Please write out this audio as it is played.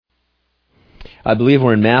I believe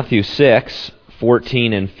we're in Matthew 6,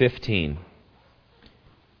 14 and 15.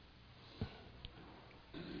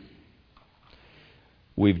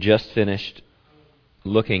 We've just finished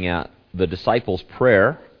looking at the disciples'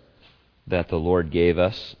 prayer that the Lord gave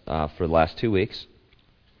us for the last 2 weeks.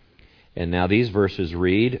 And now these verses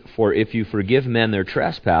read, "For if you forgive men their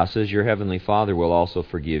trespasses, your heavenly Father will also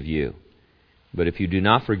forgive you. But if you do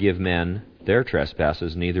not forgive men their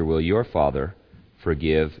trespasses, neither will your Father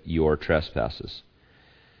forgive your trespasses."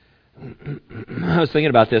 I was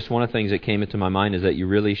thinking about this. One of the things that came into my mind is that you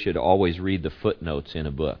really should always read the footnotes in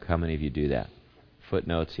a book. How many of you do that?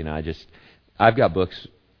 Footnotes, I've got books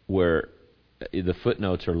where the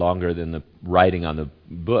footnotes are longer than the writing on the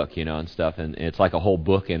book, and stuff, and it's like a whole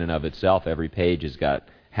book in and of itself. Every page has got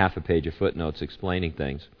half a page of footnotes explaining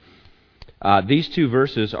things. These two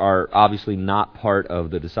verses are obviously not part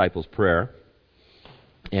of the disciples' prayer,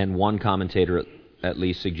 and one commentator at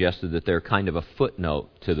least suggested that they're kind of a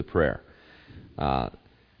footnote to the prayer.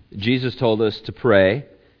 Jesus told us to pray,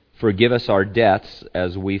 "Forgive us our debts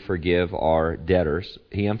as we forgive our debtors."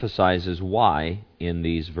 He emphasizes why in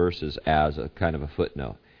these verses as a kind of a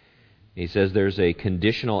footnote. He says there's a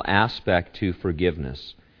conditional aspect to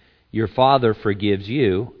forgiveness. Your Father forgives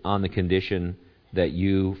you on the condition that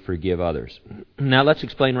you forgive others. Now let's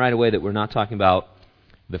explain right away that we're not talking about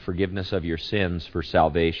the forgiveness of your sins for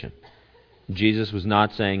salvation. Jesus was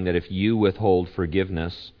not saying that if you withhold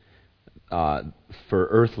forgiveness for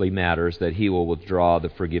earthly matters, that He will withdraw the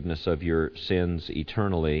forgiveness of your sins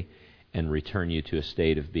eternally and return you to a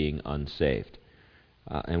state of being unsaved.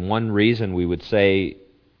 And one reason we would say,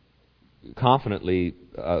 confidently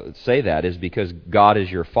say that, is because God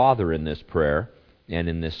is your Father in this prayer and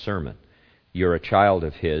in this sermon. You're a child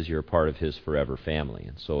of His, you're a part of His forever family.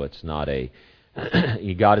 And so it's not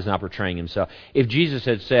God is not portraying Himself. If Jesus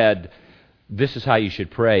had said, "This is how you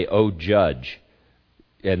should pray, O judge,"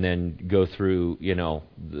 and then go through,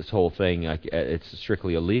 this whole thing, it's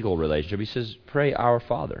strictly a legal relationship. He says, "Pray, our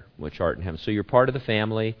Father, which art in heaven." So you're part of the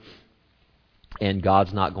family, and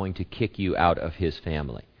God's not going to kick you out of His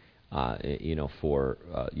family, for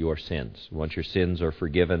your sins. Once your sins are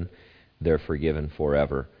forgiven, they're forgiven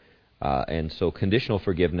forever. And so conditional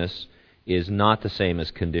forgiveness is not the same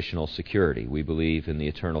as conditional security. We believe in the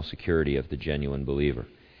eternal security of the genuine believer.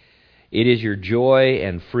 It is your joy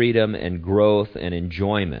and freedom and growth and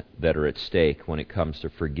enjoyment that are at stake when it comes to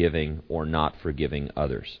forgiving or not forgiving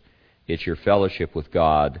others. It's your fellowship with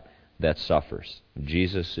God that suffers.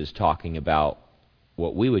 Jesus is talking about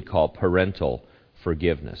what we would call parental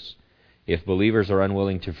forgiveness. If believers are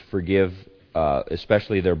unwilling to forgive,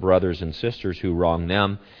 especially their brothers and sisters who wrong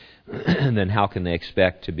them, then how can they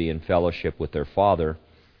expect to be in fellowship with their Father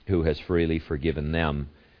who has freely forgiven them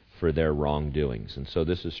for their wrongdoings? And so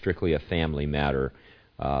this is strictly a family matter,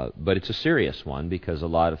 but it's a serious one because a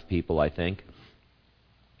lot of people, I think,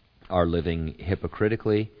 are living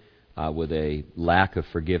hypocritically with a lack of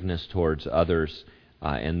forgiveness towards others,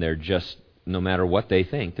 and they're just, no matter what they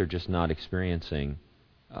think, they're just not experiencing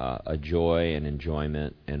a joy and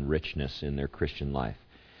enjoyment and richness in their Christian life.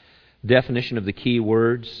 Definition of the key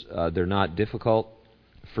words, they're not difficult.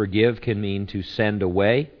 Forgive can mean to send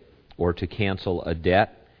away or to cancel a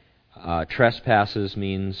debt. Trespasses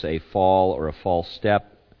means a fall or a false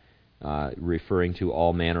step, referring to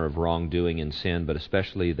all manner of wrongdoing and sin, but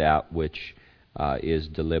especially that which is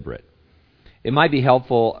deliberate. It might be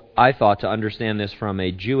helpful, I thought, to understand this from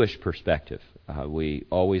a Jewish perspective. We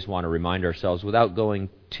always want to remind ourselves, without going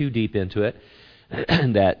too deep into it,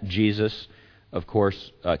 that Jesus, of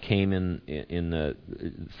course, came in the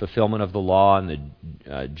fulfillment of the law and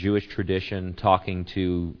the Jewish tradition, talking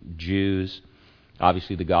to Jews.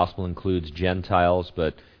 Obviously, the gospel includes Gentiles,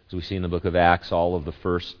 but as we see in the book of Acts, all of the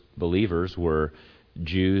first believers were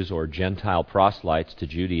Jews or Gentile proselytes to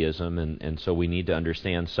Judaism, and so we need to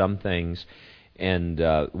understand some things. And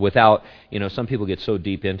without, some people get so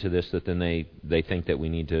deep into this that then they think that we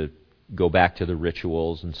need to go back to the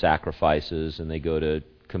rituals and sacrifices, and they go to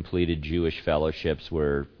completed Jewish fellowships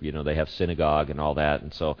where, they have synagogue and all that.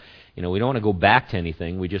 And so, we don't want to go back to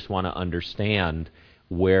anything. We just want to understand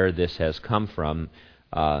where this has come from.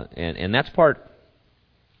 And that's part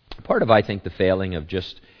of, I think, the failing of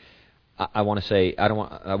just, I want to say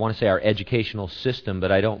our educational system,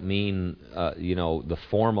 but I don't mean, the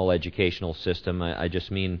formal educational system. I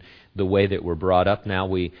just mean the way that we're brought up now.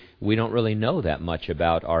 We don't really know that much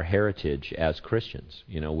about our heritage as Christians.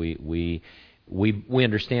 We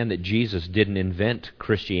understand that Jesus didn't invent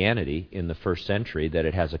Christianity in the first century, that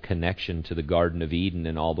it has a connection to the Garden of Eden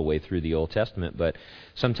and all the way through the Old Testament, but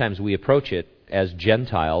sometimes we approach it as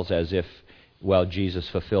Gentiles as if well, Jesus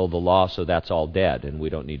fulfilled the law, so that's all dead, and we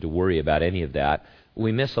don't need to worry about any of that.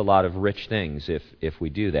 We miss a lot of rich things if we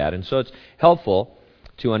do that. And so it's helpful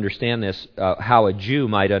to understand this, how a Jew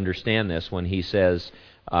might understand this when he says,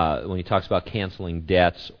 when he talks about canceling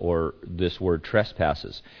debts or this word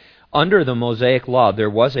trespasses. Under the Mosaic law, there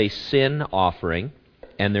was a sin offering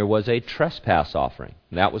and there was a trespass offering.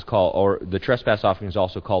 That was called, or the trespass offering is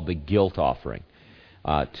also called the guilt offering,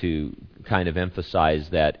 to kind of emphasize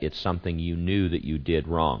that it's something you knew that you did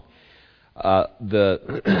wrong.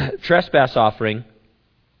 The trespass offering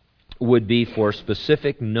would be for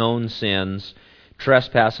specific known sins,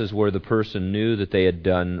 trespasses where the person knew that they had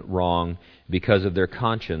done wrong because of their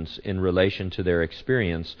conscience in relation to their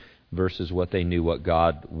experience versus what they knew what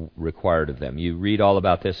God required of them. You read all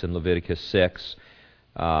about this in Leviticus 6,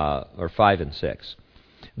 or 5 and 6.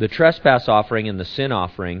 The trespass offering and the sin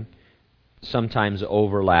offering sometimes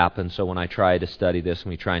overlap, and so when I try to study this, and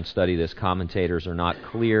we try and study this, commentators are not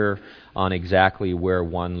clear on exactly where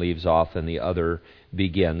one leaves off and the other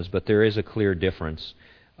begins, but there is a clear difference.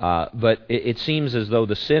 But it seems as though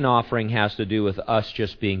the sin offering has to do with us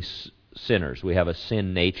just being sinners. We have a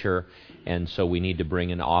sin nature, and so we need to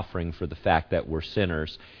bring an offering for the fact that we're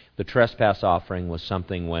sinners. The trespass offering was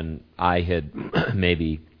something when I had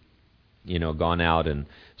maybe, gone out and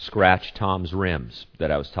scratched Tom's rims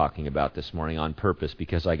that I was talking about this morning on purpose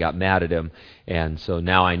because I got mad at him, and so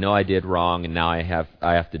now I know I did wrong, and now I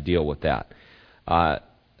have to deal with that.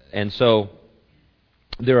 And so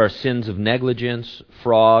there are sins of negligence,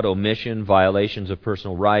 fraud, omission, violations of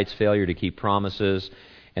personal rights, failure to keep promises,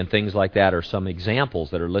 and things like that are some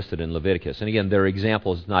examples that are listed in Leviticus. And again, they're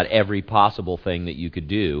examples, not every possible thing that you could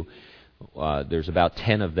do. There's about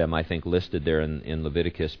 10 of them, I think, listed there in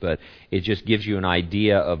Leviticus, but it just gives you an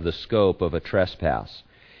idea of the scope of a trespass.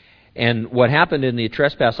 And what happened in the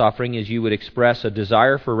trespass offering is you would express a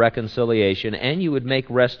desire for reconciliation, and you would make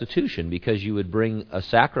restitution because you would bring a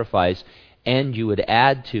sacrifice and you would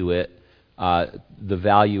add to it the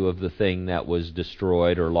value of the thing that was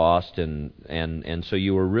destroyed or lost, and so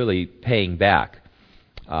you were really paying back,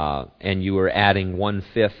 and you were adding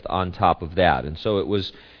 1/5 on top of that. And so it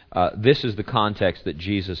was. This is the context that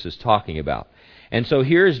Jesus is talking about. And so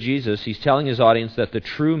here is Jesus. He's telling his audience that the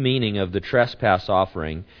true meaning of the trespass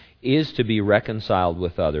offering is to be reconciled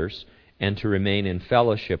with others and to remain in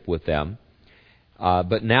fellowship with them.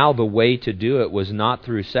 But now the way to do it was not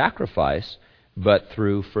through sacrifice, but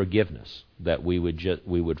through forgiveness, that we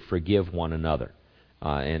would forgive one another.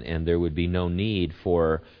 And there would be no need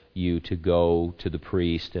for you to go to the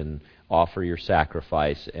priest and offer your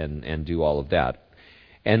sacrifice and do all of that.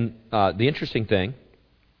 And the interesting thing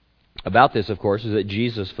about this, of course, is that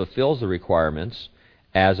Jesus fulfills the requirements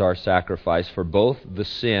as our sacrifice for both the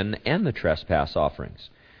sin and the trespass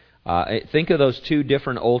offerings. Think of those two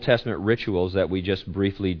different Old Testament rituals that we just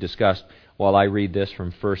briefly discussed while I read this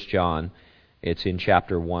from 1 John. It's in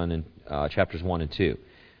chapters 1 and 2.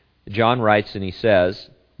 John writes and he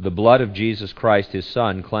says, "The blood of Jesus Christ, his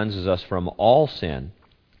Son, cleanses us from all sin.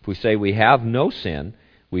 If we say we have no sin,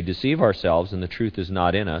 we deceive ourselves, and the truth is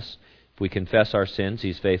not in us. If we confess our sins,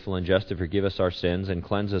 he's faithful and just to forgive us our sins and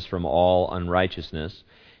cleanse us from all unrighteousness.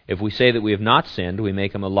 If we say that we have not sinned, we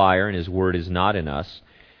make him a liar, and his word is not in us.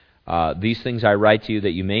 These things I write to you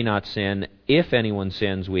that you may not sin. If anyone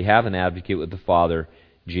sins, we have an advocate with the Father,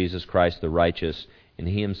 Jesus Christ the righteous, and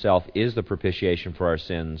he himself is the propitiation for our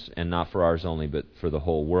sins, and not for ours only, but for the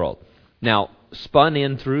whole world." Now, spun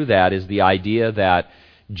in through that is the idea that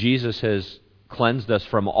Jesus has cleansed us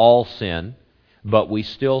from all sin, but we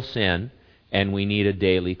still sin, and we need a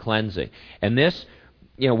daily cleansing. And this,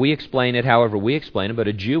 we explain it however we explain it, but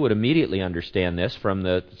a Jew would immediately understand this from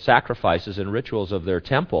the sacrifices and rituals of their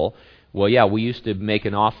temple. Well, yeah, we used to make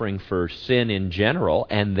an offering for sin in general,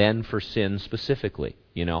 and then for sin specifically.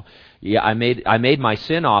 I made my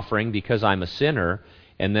sin offering because I'm a sinner,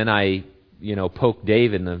 and then I poked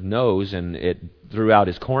Dave in the nose and it threw out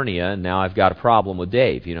his cornea, and now I've got a problem with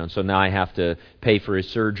Dave, and so now I have to pay for his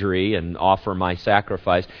surgery and offer my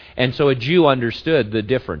sacrifice. And so a Jew understood the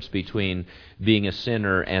difference between being a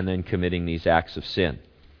sinner and then committing these acts of sin.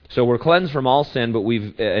 So we're cleansed from all sin, but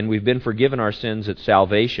we've been forgiven our sins at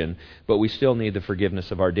salvation, but we still need the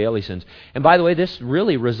forgiveness of our daily sins. And by the way, this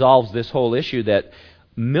really resolves this whole issue that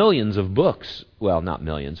millions of books, well, not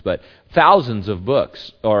millions, but thousands of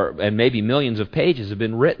books, and maybe millions of pages have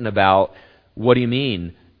been written about, what do you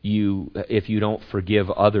mean if you don't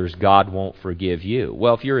forgive others, God won't forgive you?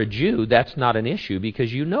 Well, if you're a Jew, that's not an issue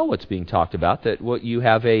because you know what's being talked about, that you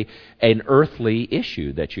have an earthly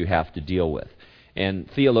issue that you have to deal with.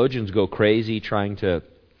 And theologians go crazy trying to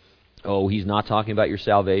oh, he's not talking about your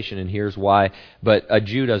salvation, and here's why. But a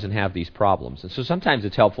Jew doesn't have these problems. And so sometimes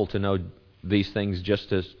it's helpful to know these things just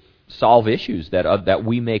to solve issues that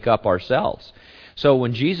we make up ourselves. So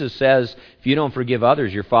when Jesus says, if you don't forgive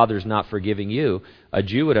others, your Father's not forgiving you, a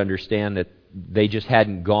Jew would understand that they just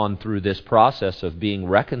hadn't gone through this process of being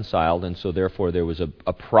reconciled, and so therefore there was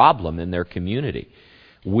a problem in their community.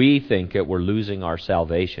 We think that we're losing our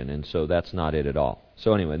salvation, and so that's not it at all.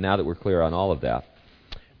 So anyway, now that we're clear on all of that,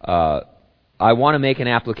 I want to make an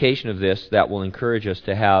application of this that will encourage us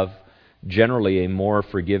to have generally a more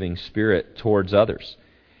forgiving spirit towards others.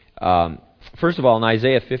 First of all, in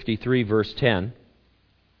Isaiah 53, verse 10,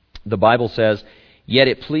 the Bible says, "Yet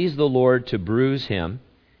it pleased the Lord to bruise him.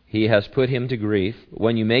 He has put him to grief.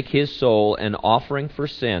 When you make his soul an offering for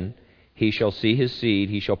sin, he shall see his seed,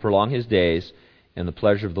 he shall prolong his days, and the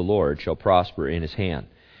pleasure of the Lord shall prosper in his hand."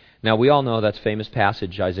 Now, we all know that's a famous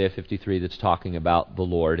passage, Isaiah 53, that's talking about the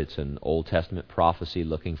Lord. It's an Old Testament prophecy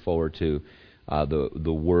looking forward to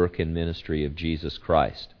the work and ministry of Jesus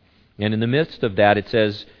Christ. And in the midst of that, it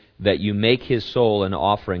says that you make his soul an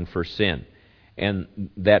offering for sin. And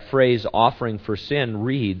that phrase, offering for sin,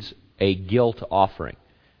 reads a guilt offering.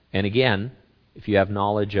 And again, if you have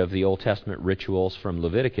knowledge of the Old Testament rituals from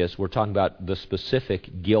Leviticus, we're talking about the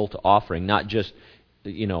specific guilt offering, not just,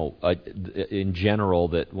 in general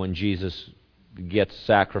that when Jesus gets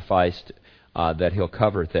sacrificed that he'll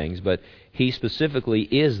cover things, but he specifically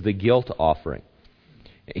is the guilt offering.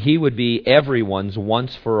 He would be everyone's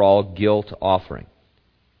once-for-all guilt offering.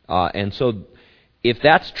 And so if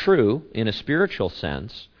that's true in a spiritual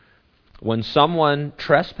sense, when someone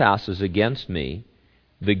trespasses against me,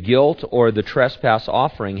 the guilt or the trespass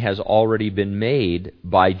offering has already been made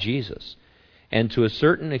by Jesus. And to a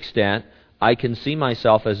certain extent, I can see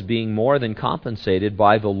myself as being more than compensated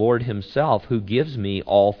by the Lord himself, who gives me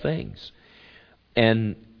all things.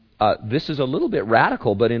 And this is a little bit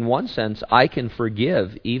radical, but in one sense, I can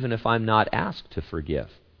forgive even if I'm not asked to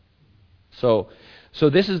forgive. So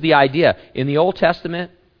this is the idea. In the Old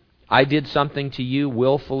Testament, I did something to you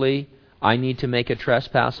willfully. I need to make a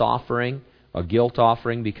trespass offering, a guilt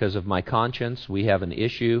offering because of my conscience. We have an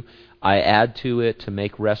issue. I add to it to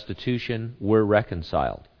make restitution. We're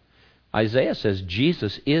reconciled. Isaiah says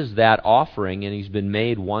Jesus is that offering, and he's been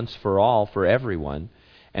made once for all for everyone.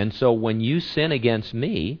 And so when you sin against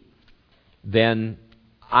me, then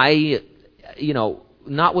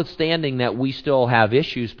notwithstanding that we still have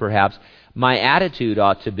issues perhaps, my attitude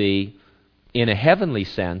ought to be, in a heavenly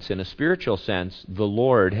sense, in a spiritual sense, the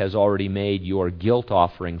Lord has already made your guilt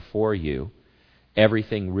offering for you.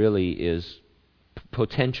 Everything really is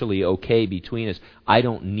potentially okay between us. I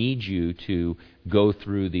don't need you to go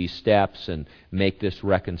through these steps and make this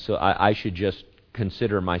reconciliation. I should just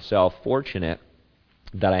consider myself fortunate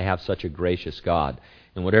that I have such a gracious God.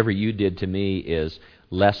 And whatever you did to me is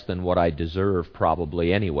less than what I deserve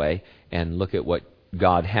probably anyway, and look at what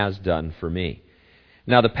God has done for me.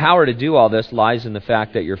 Now, the power to do all this lies in the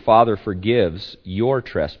fact that your Father forgives your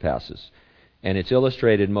trespasses. And it's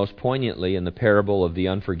illustrated most poignantly in the parable of the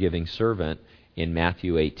unforgiving servant in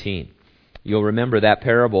Matthew 18. You'll remember that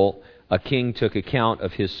parable. A king took account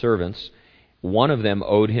of his servants. One of them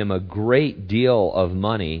owed him a great deal of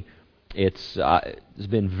money. It's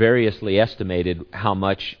been variously estimated how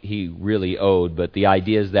much he really owed, but the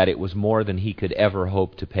idea is that it was more than he could ever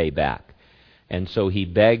hope to pay back. And so he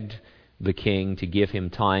begged the king to give him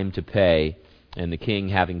time to pay, and the king,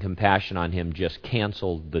 having compassion on him, just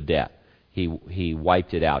canceled the debt. He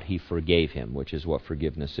wiped it out. He forgave him, which is what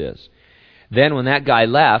forgiveness is. Then when that guy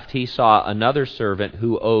left, he saw another servant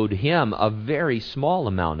who owed him a very small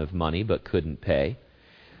amount of money but couldn't pay.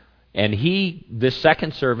 And this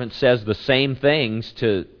second servant says the same things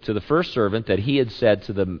to the first servant that he had said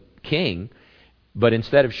to the king, but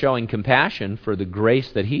instead of showing compassion for the grace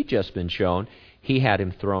that he'd just been shown, he had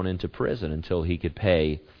him thrown into prison until he could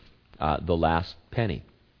pay the last penny.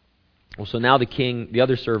 Well, so now the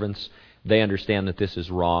other servants, they understand that this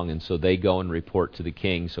is wrong, and so they go and report to the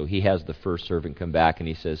king. So he has the first servant come back, and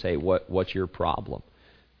he says, "Hey, what's your problem?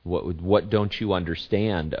 What don't you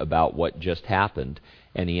understand about what just happened?"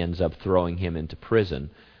 And he ends up throwing him into prison,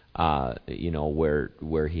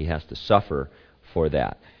 where he has to suffer for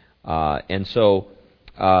that. And so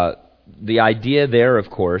the idea there, of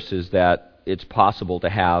course, is that it's possible to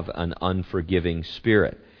have an unforgiving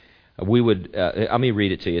spirit. Let me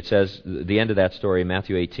read it to you. It says, the end of that story,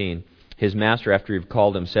 Matthew 18, his master, after he had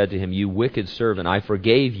called him, said to him, "You wicked servant, I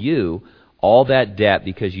forgave you all that debt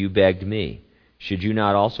because you begged me. Should you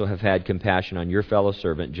not also have had compassion on your fellow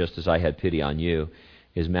servant, just as I had pity on you?"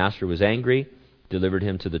 His master was angry, delivered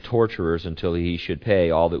him to the torturers until he should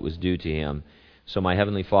pay all that was due to him. So my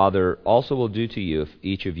heavenly Father also will do to you if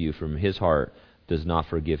each of you from his heart does not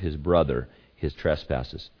forgive his brother his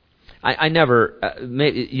trespasses. I never,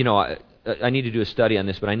 I need to do a study on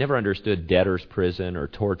this, but I never understood debtor's prison or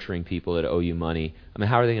torturing people that owe you money. I mean,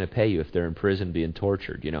 how are they going to pay you if they're in prison being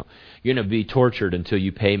tortured? You're going to be tortured until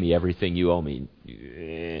you pay me everything you owe me.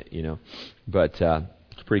 But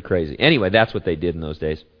it's pretty crazy. Anyway, that's what they did in those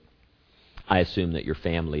days. I assume that your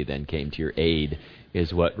family then came to your aid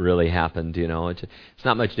is what really happened. It's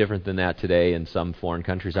not much different than that today in some foreign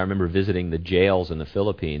countries. I remember visiting the jails in the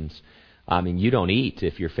Philippines. I mean, you don't eat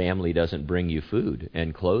if your family doesn't bring you food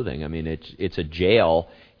and clothing. I mean, it's a jail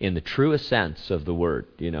in the truest sense of the word.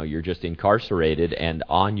 You're just incarcerated and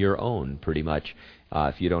on your own, pretty much,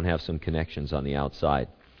 if you don't have some connections on the outside.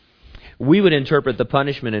 We would interpret the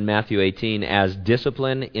punishment in Matthew 18 as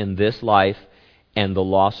discipline in this life and the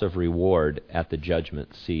loss of reward at the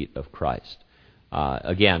judgment seat of Christ.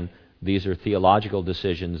 Again, these are theological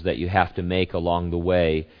decisions that you have to make along the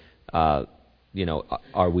way. Are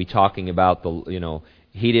we talking about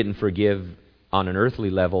he didn't forgive on an earthly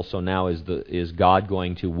level, so now is God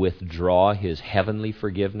going to withdraw his heavenly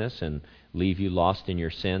forgiveness and leave you lost in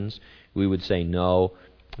your sins? We would say no,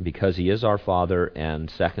 because he is our Father, and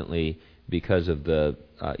secondly, because of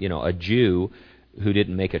a Jew who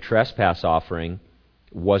didn't make a trespass offering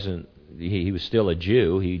he was still a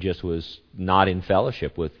Jew. He just was not in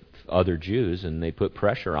fellowship with other Jews, and they put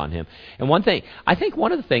pressure on him. And I think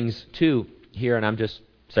one of the things too here, and I'm just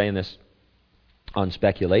saying this on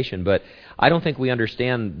speculation, but I don't think we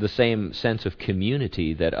understand the same sense of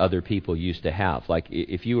community that other people used to have. Like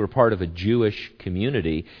if you were part of a Jewish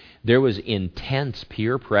community, there was intense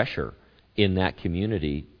peer pressure in that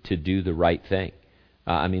community to do the right thing.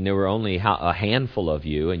 There were only a handful of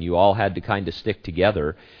you, and you all had to kind of stick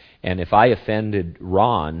together. And if I offended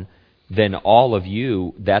Ron, then all of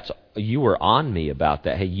you, you were on me about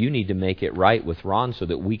that. Hey, you need to make it right with Ron so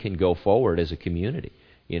that we can go forward as a community.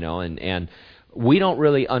 And we don't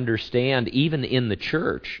really understand, even in the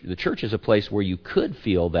church. The church is a place where you could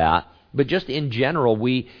feel that, but just in general,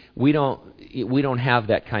 we don't have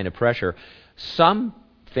that kind of pressure. Some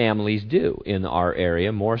families do in our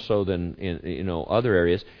area, more so than in other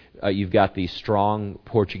areas. You've got these strong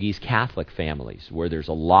Portuguese Catholic families where there's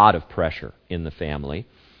a lot of pressure in the family.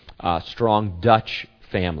 Strong Dutch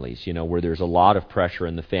families, where there's a lot of pressure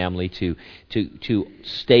in the family to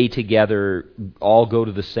stay together, all go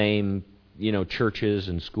to the same, churches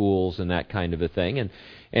and schools and that kind of a thing.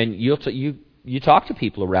 And you talk to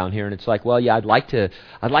people around here, and it's like, well, yeah, I'd like to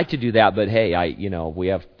do that, but hey, we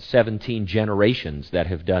have 17 generations that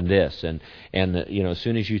have done this, and as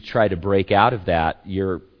soon as you try to break out of that,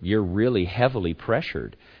 you're really heavily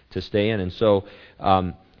pressured to stay in, and so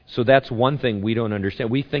that's one thing we don't understand.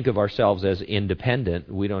 We think of ourselves as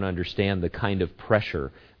independent. We don't understand the kind of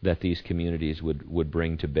pressure that these communities would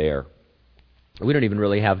bring to bear. We don't even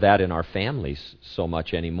really have that in our families so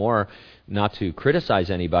much anymore. Not to criticize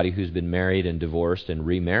anybody who's been married and divorced and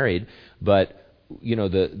remarried, but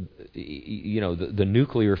the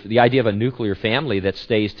idea of a nuclear family that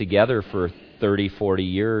stays together for 30, 40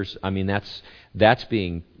 years. I mean, that's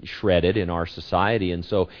being shredded in our society, and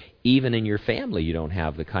so even in your family, you don't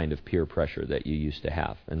have the kind of peer pressure that you used to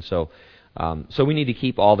have, and so we need to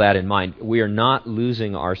keep all that in mind. We are not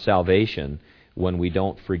losing our salvation when we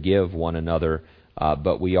don't forgive one another,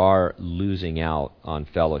 but we are losing out on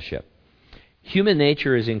fellowship. Human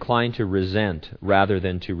nature is inclined to resent rather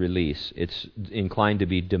than to release. It's inclined to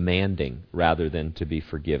be demanding rather than to be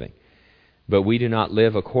forgiving. But we do not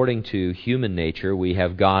live according to human nature. We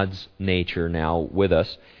have God's nature now with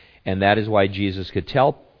us, and that is why Jesus could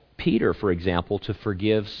tell Peter, for example, to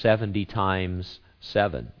forgive 70 times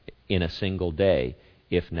 7 in a single day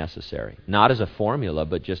if necessary. Not as a formula,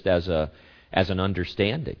 but just as an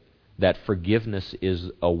understanding that forgiveness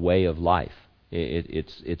is a way of life.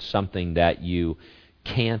 It's something that you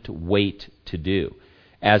can't wait to do.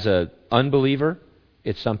 As an unbeliever,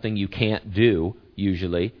 it's something you can't do,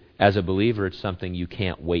 usually. As a believer, it's something you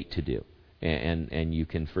can't wait to do. And you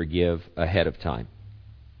can forgive ahead of time.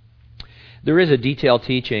 There is a detailed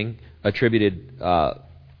teaching attributed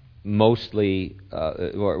mostly,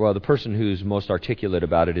 the person who's most articulate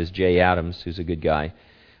about it is Jay Adams, who's a good guy,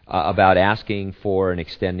 about asking for and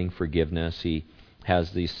extending forgiveness. He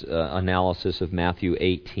has this analysis of Matthew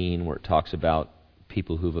 18 where it talks about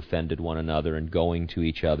people who've offended one another and going to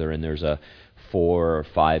each other, and there's a 4 or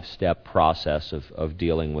 5 step process of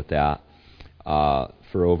dealing with that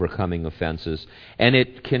for overcoming offenses. And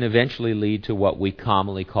it can eventually lead to what we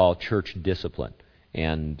commonly call church discipline.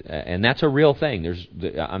 And that's a real thing.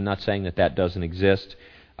 I'm not saying that doesn't exist.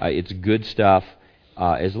 It's good stuff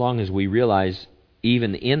as long as we realize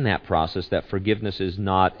even in that process, that forgiveness is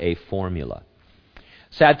not a formula.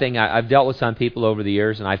 Sad thing, I've dealt with some people over the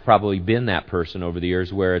years, and I've probably been that person over the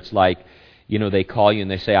years, where it's like, they call you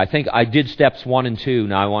and they say, I think I did steps 1 and 2,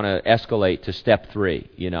 now I want to escalate to step 3.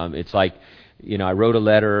 It's like, I wrote a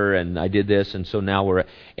letter and I did this, and so now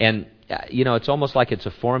it's almost like it's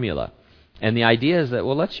a formula. And the idea is that,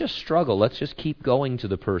 well, let's just struggle. Let's just keep going to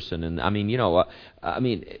the person. And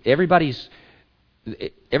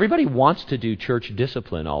everybody wants to do church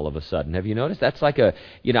discipline all of a sudden. Have you noticed? That's like I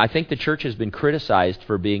think the church has been criticized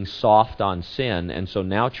for being soft on sin, and so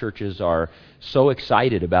now churches are so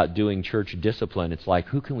excited about doing church discipline. It's like,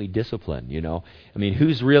 who can we discipline?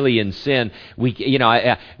 Who's really in sin? We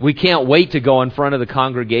can't wait to go in front of the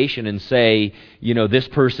congregation and say, this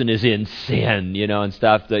person is in sin, and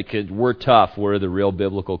stuff. We're tough. We're the real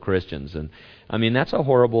biblical Christians, and that's a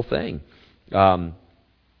horrible thing.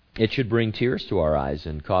 It should bring tears to our eyes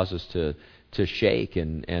and cause us to shake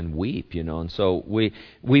and weep, And so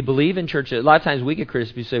we believe in church. A lot of times we get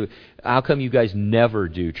criticized. We say, how come you guys never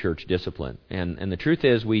do church discipline? And the truth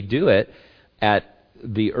is, we do it at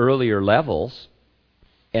the earlier levels,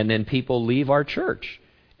 and then people leave our church.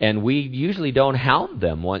 And we usually don't hound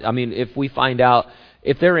them. If we find out,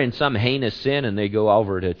 if they're in some heinous sin and they go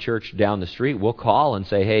over to church down the street, we'll call and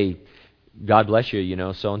say, hey, God bless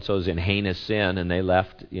you, so-and-so's in heinous sin, and they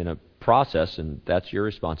left in a process, and that's your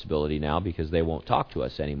responsibility now because they won't talk to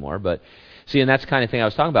us anymore. But, see, and that's the kind of thing I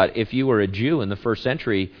was talking about. If you were a Jew in the first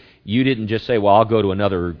century, you didn't just say, well, I'll go to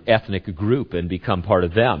another ethnic group and become part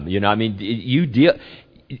of them. You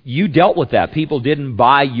dealt with that. People didn't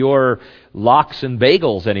buy your lox and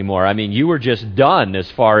bagels anymore. You were just done as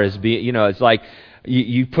far as being, it's like,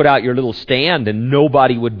 you put out your little stand and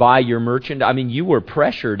nobody would buy your merchandise. You were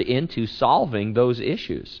pressured into solving those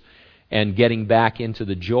issues and getting back into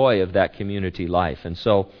the joy of that community life. And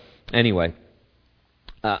so, anyway,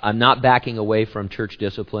 I'm not backing away from church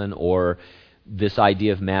discipline or this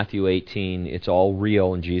idea of Matthew 18. It's all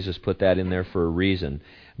real, and Jesus put that in there for a reason.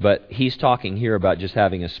 But he's talking here about just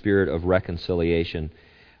having a spirit of reconciliation.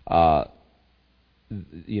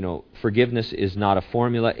 Forgiveness is not a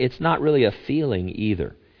formula. It's not really a feeling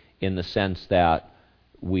either, in the sense that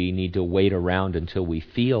we need to wait around until we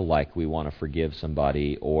feel like we want to forgive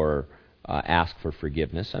somebody or ask for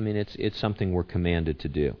forgiveness. It's something we're commanded to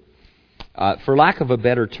do. For lack of a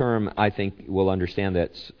better term, I think we'll understand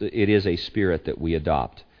that it is a spirit that we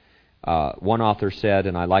adopt. One author said,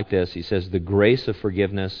 and I like this, he says, the grace of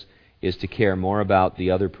forgiveness is to care more about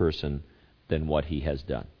the other person than what he has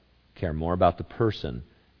done. Care more about the person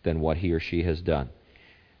than what he or she has done.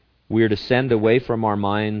 We are to send away from our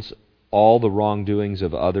minds all the wrongdoings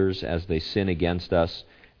of others as they sin against us.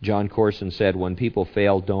 John Corson said, when people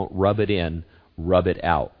fail, don't rub it in, rub it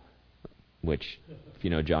out. Which, if you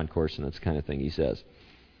know John Corson, that's the kind of thing he says.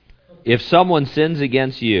 If someone sins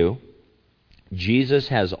against you, Jesus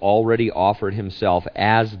has already offered himself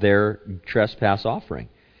as their trespass offering.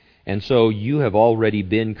 And so you have already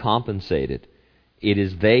been compensated. It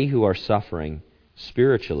is they who are suffering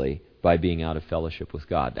spiritually by being out of fellowship with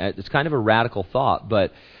God. It's kind of a radical thought,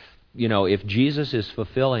 but if Jesus is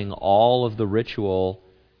fulfilling all of the ritual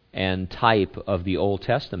and type of the Old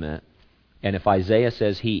Testament, and if Isaiah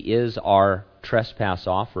says he is our trespass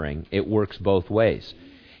offering, it works both ways.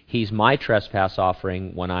 He's my trespass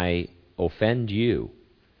offering when I offend you,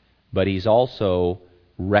 but he's also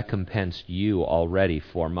recompensed you already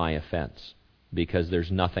for my offense, because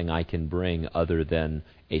there's nothing I can bring other than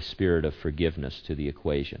a spirit of forgiveness to the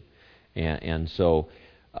equation. And so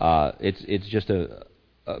it's just a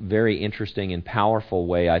very interesting and powerful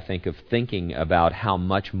way, I think, of thinking about how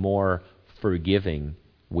much more forgiving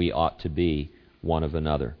we ought to be one of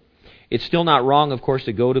another. It's still not wrong, of course,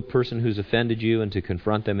 to go to the person who's offended you and to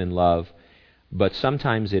confront them in love, but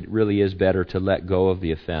sometimes it really is better to let go of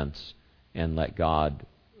the offense and let God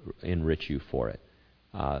enrich you for it.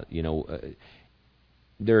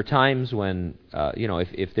 There are times when,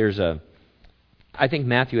 if there's I think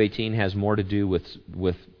Matthew 18 has more to do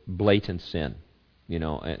with blatant sin,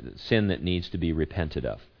 sin that needs to be repented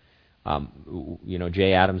of.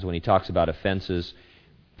 Jay Adams, when he talks about offenses,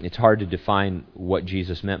 it's hard to define what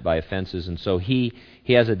Jesus meant by offenses, and so he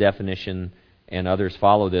has a definition, and others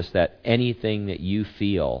follow this, that anything that you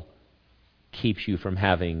feel keeps you from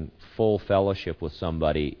having full fellowship with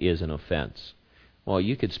somebody is an offense. Well,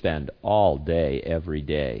 you could spend all day, every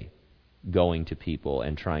day, going to people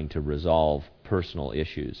and trying to resolve personal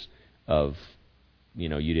issues of, you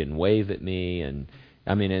didn't wave at me, and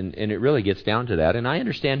it really gets down to that. And I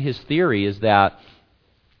understand his theory is that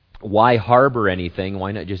why harbor anything?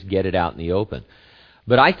 Why not just get it out in the open?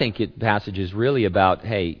 But I think the passage is really about,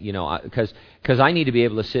 hey, because I need to be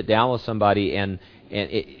able to sit down with somebody, and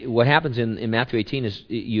what happens in Matthew 18 is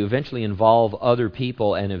you eventually involve other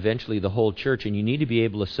people and eventually the whole church, and you need to be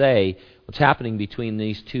able to say what's happening between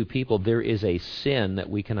these two people. There is a sin that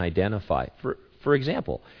we can identify. For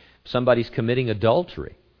example, somebody's committing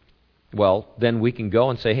adultery. Well, then we can go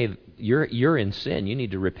and say, hey, you're in sin. You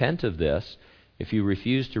need to repent of this. If you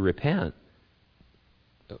refuse to repent,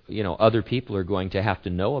 other people are going to have to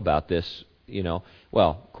know about this.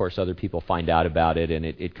 Well, of course, other people find out about it, and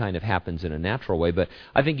it kind of happens in a natural way. But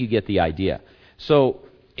I think you get the idea. So,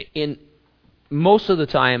 in most of the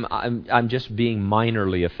time, I'm just being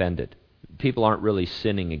minorly offended. People aren't really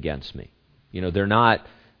sinning against me. They're not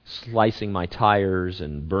slicing my tires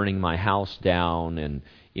and burning my house down and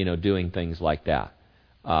doing things like that.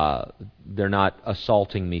 They're not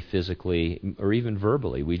assaulting me physically or even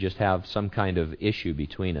verbally. We just have some kind of issue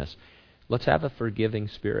between us. Let's have a forgiving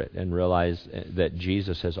spirit and realize that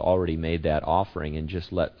Jesus has already made that offering, and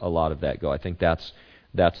just let a lot of that go. I think that's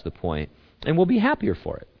the point. And we'll be happier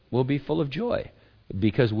for it. We'll be full of joy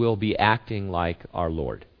because we'll be acting like our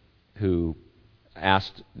Lord, who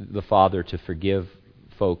asked the Father to forgive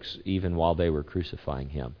folks even while they were crucifying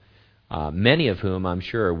Him. Many of whom, I'm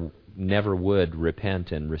sure, never would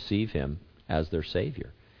repent and receive Him as their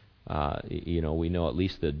Savior. We know at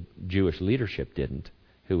least the Jewish leadership didn't,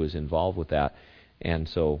 who was involved with that. And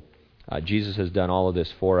so Jesus has done all of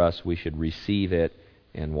this for us. We should receive it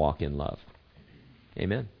and walk in love.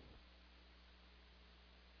 Amen.